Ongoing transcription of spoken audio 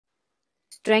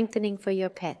Strengthening for your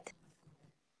pet.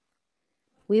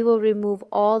 We will remove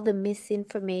all the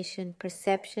misinformation,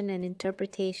 perception, and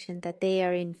interpretation that they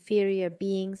are inferior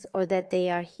beings or that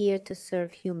they are here to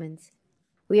serve humans.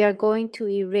 We are going to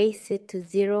erase it to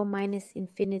 0 minus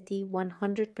infinity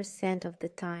 100% of the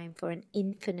time for an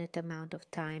infinite amount of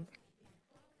time.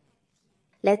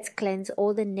 Let's cleanse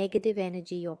all the negative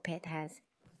energy your pet has.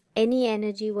 Any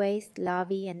energy waste,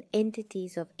 larvae, and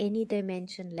entities of any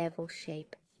dimension, level,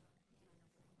 shape.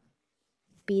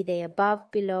 Be they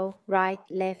above, below, right,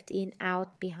 left, in,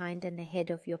 out, behind, and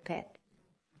ahead of your pet.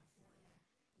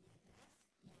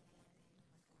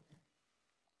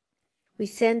 We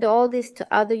send all this to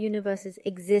other universes,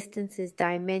 existences,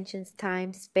 dimensions,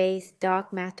 time, space,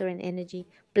 dark matter and energy,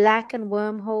 black and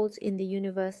wormholes in the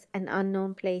universe, and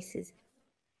unknown places.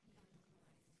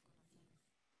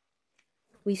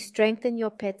 We strengthen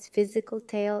your pet's physical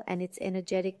tail and its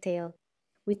energetic tail.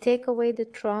 We take away the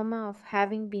trauma of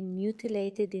having been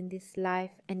mutilated in this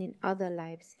life and in other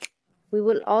lives. We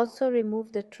will also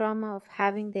remove the trauma of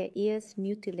having their ears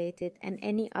mutilated and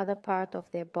any other part of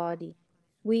their body.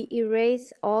 We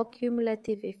erase all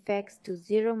cumulative effects to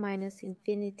 0 minus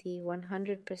infinity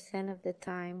 100% of the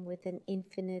time with an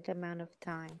infinite amount of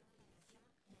time.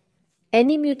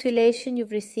 Any mutilation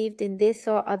you've received in this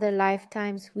or other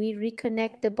lifetimes, we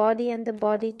reconnect the body and the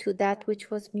body to that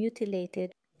which was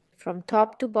mutilated, from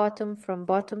top to bottom, from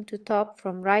bottom to top,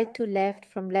 from right to left,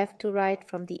 from left to right,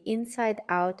 from the inside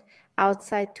out,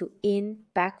 outside to in,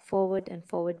 back forward and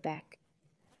forward back.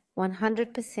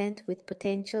 100% with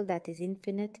potential that is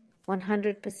infinite,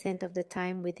 100% of the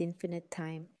time with infinite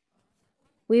time.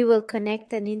 We will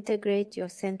connect and integrate your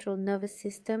central nervous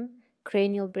system,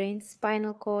 cranial brain,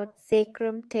 spinal cord,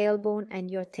 sacrum, tailbone,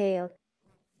 and your tail.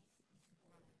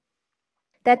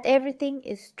 That everything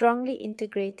is strongly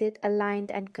integrated, aligned,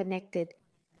 and connected.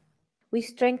 We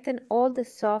strengthen all the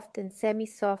soft and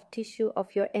semi-soft tissue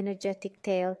of your energetic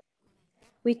tail.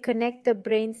 We connect the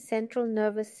brain's central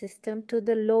nervous system to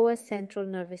the lower central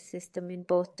nervous system in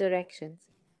both directions.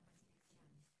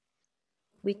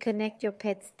 We connect your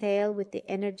pet's tail with the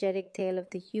energetic tail of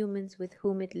the humans with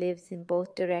whom it lives in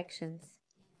both directions.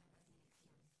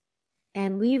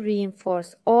 And we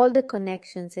reinforce all the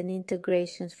connections and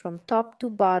integrations from top to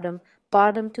bottom,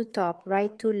 bottom to top,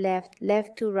 right to left,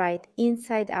 left to right,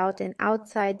 inside out and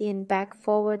outside in, back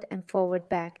forward and forward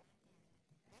back.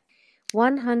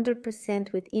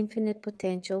 100% with infinite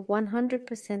potential,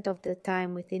 100% of the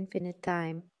time with infinite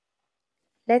time.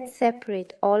 Let's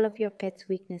separate all of your pet's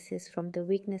weaknesses from the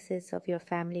weaknesses of your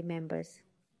family members.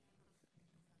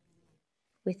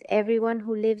 With everyone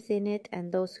who lives in it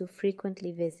and those who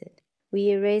frequently visit, we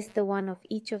erase the one of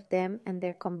each of them and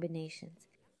their combinations.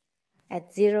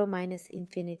 At 0 minus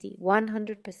infinity,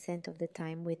 100% of the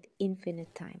time with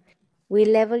infinite time. We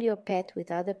level your pet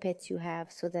with other pets you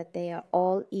have so that they are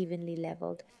all evenly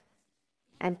leveled,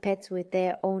 and pets with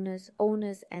their owners,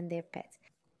 owners and their pets.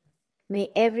 May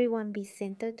everyone be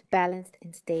centered, balanced,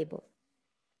 and stable.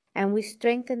 And we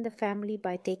strengthen the family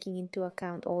by taking into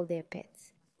account all their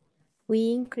pets.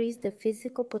 We increase the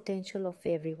physical potential of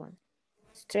everyone.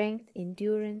 Strength,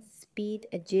 endurance, speed,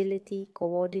 agility,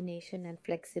 coordination, and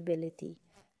flexibility.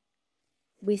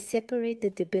 We separate the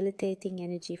debilitating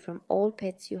energy from all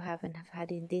pets you have and have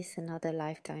had in this and other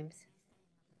lifetimes.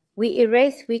 We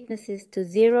erase weaknesses to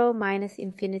 0 minus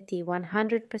infinity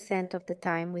 100% of the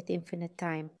time with infinite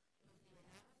time.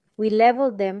 We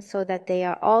level them so that they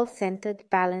are all centered,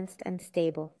 balanced, and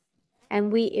stable.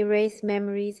 And we erase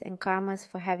memories and karmas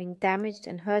for having damaged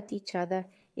and hurt each other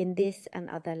in this and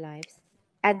other lives.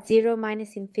 At 0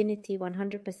 minus infinity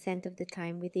 100% of the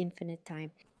time with infinite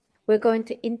time. We're going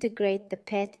to integrate the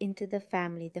pet into the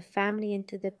family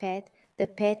into the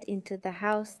pet into the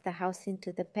house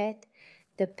into the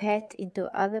pet into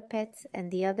other pets,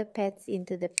 and the other pets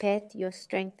into the pet you're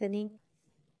strengthening.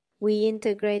 We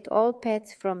integrate all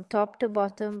pets from top to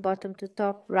bottom, bottom to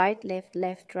top, right,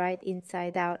 left, right,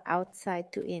 inside out,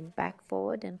 outside to in, back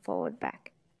forward and forward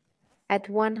back. At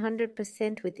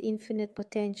 100% with infinite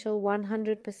potential,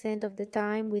 100% of the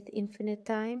time with infinite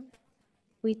time.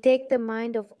 We take the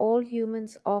mind of all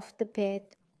humans off the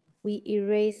pet. We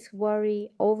erase worry,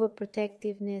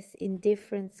 overprotectiveness,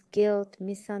 indifference, guilt,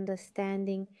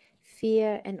 misunderstanding,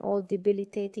 fear, and all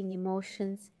debilitating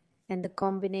emotions, and the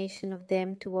combination of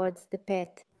them towards the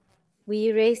pet. We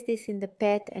erase this in the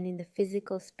pet and in the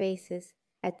physical spaces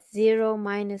at 0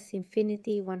 minus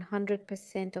infinity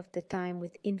 100% of the time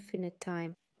with infinite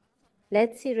time.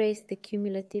 Let's erase the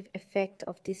cumulative effect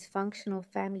of dysfunctional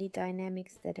family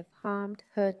dynamics that have harmed,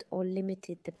 hurt, or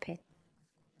limited the pet.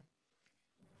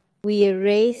 We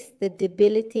erase the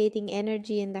debilitating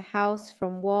energy in the house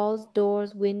from walls,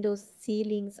 doors, windows,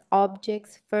 ceilings,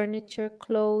 objects, furniture,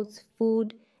 clothes,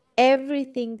 food,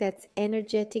 everything that's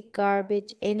energetic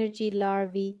garbage, energy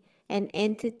larvae, and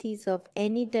entities of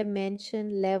any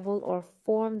dimension, level, or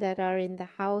form that are in the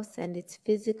house and its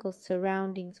physical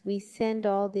surroundings. We send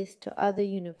all this to other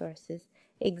universes,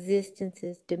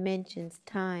 existences, dimensions,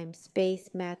 time, space,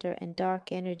 matter, and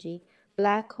dark energy,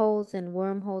 black holes and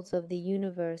wormholes of the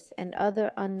universe, and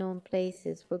other unknown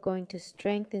places. We're going to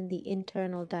strengthen the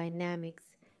internal dynamics,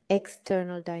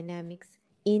 external dynamics,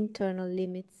 internal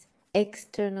limits,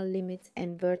 external limits,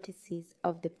 and vertices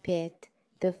of the pet,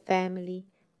 the family,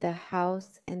 the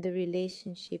house, and the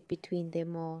relationship between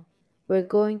them all. We're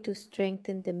going to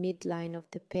strengthen the midline of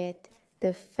the pet,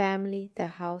 the family, the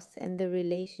house, and the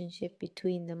relationship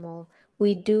between them all.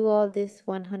 We do all this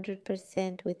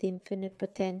 100% with infinite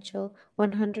potential,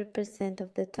 100%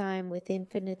 of the time with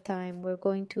infinite time. We're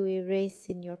going to erase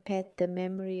in your pet the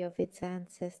memory of its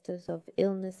ancestors, of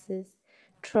illnesses,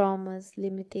 traumas,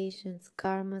 limitations,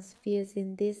 karmas, fears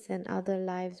in this and other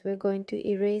lives. We're going to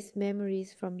erase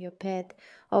memories from your pet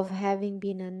of having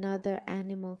been another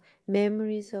animal,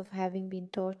 memories of having been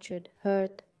tortured,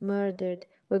 hurt, murdered.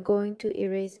 We're going to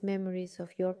erase memories of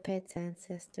your pet's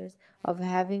ancestors, of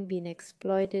having been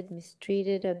exploited,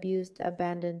 mistreated, abused,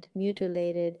 abandoned,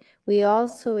 mutilated. We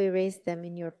also erase them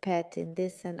in your pet in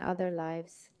this and other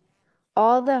lives.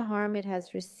 All the harm it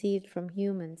has received from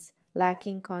humans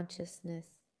lacking consciousness,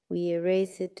 we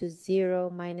erase it to zero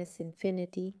minus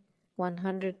infinity,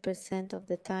 100% of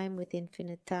the time with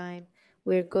infinite time.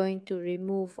 We're going to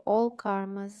remove all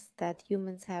karmas that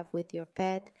humans have with your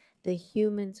pet, the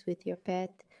humans with your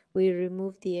pet. We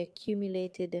remove the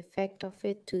accumulated effect of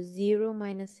it to zero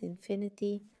minus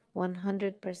infinity,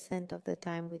 100% of the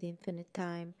time with infinite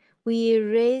time. We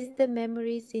erase the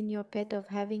memories in your pet of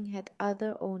having had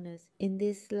other owners. In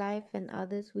this life and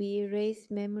others, we erase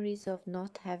memories of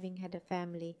not having had a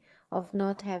family, of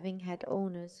not having had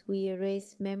owners. We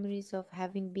erase memories of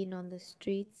having been on the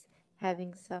streets,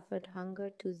 having suffered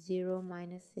hunger to zero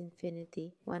minus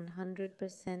infinity.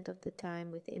 100% of the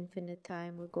time with infinite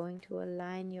time, we're going to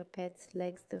align your pet's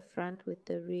legs, the front with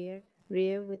the rear,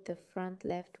 rear with the front,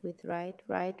 left with right,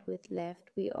 right with left.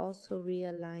 We also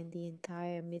realign the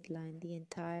entire midline, the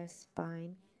entire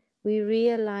spine. We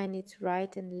realign its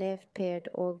right and left paired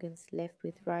organs, left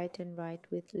with right and right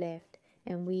with left,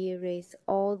 and we erase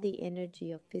all the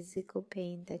energy of physical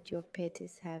pain that your pet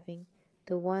is having,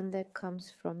 the one that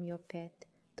comes from your pet,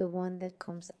 the one that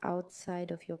comes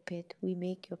outside of your pet. We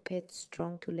make your pet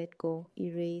strong to let go,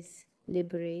 erase,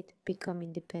 liberate, become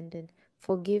independent,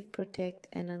 forgive, protect,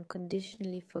 and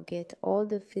unconditionally forget all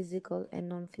the physical and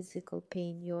non-physical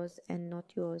pain, yours and not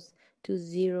yours, to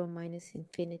zero minus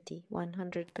infinity,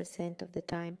 100% of the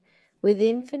time. With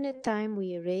infinite time,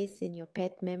 we erase in your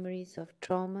pet memories of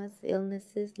traumas,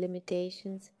 illnesses,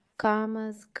 limitations,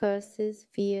 karmas, curses,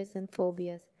 fears, and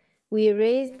phobias. We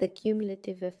erase the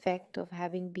cumulative effect of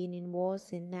having been in wars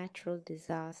and natural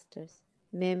disasters,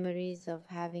 memories of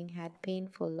having had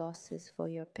painful losses for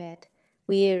your pet.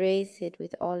 We erase it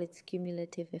with all its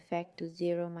cumulative effect to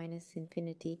zero minus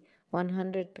infinity,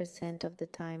 100% of the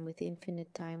time. With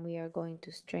infinite time, we are going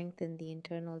to strengthen the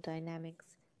internal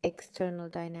dynamics, external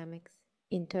dynamics,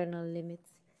 internal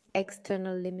limits,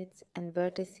 external limits, and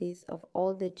vertices of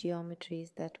all the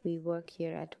geometries that we work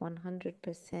here at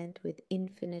 100% with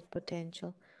infinite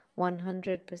potential.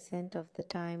 100% of the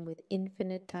time with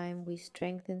infinite time we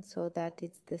strengthen so that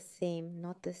it's the same,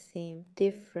 not the same,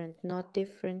 different, not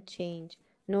different, change.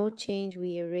 No change.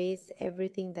 We erase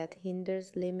everything that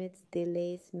hinders, limits,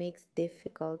 delays, makes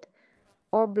difficult,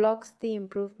 or blocks the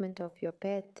improvement of your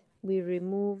pet. We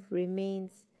remove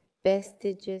remains,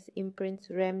 vestiges, imprints,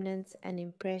 remnants, and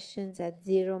impressions at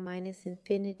zero minus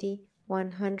infinity,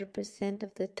 100%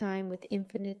 of the time with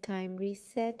infinite time.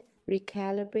 Reset,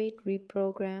 recalibrate,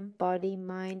 reprogram body,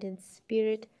 mind, and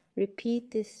spirit.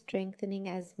 Repeat this strengthening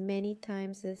as many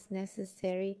times as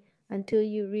necessary until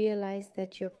you realize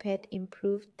that your pet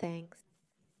improved. Thanks.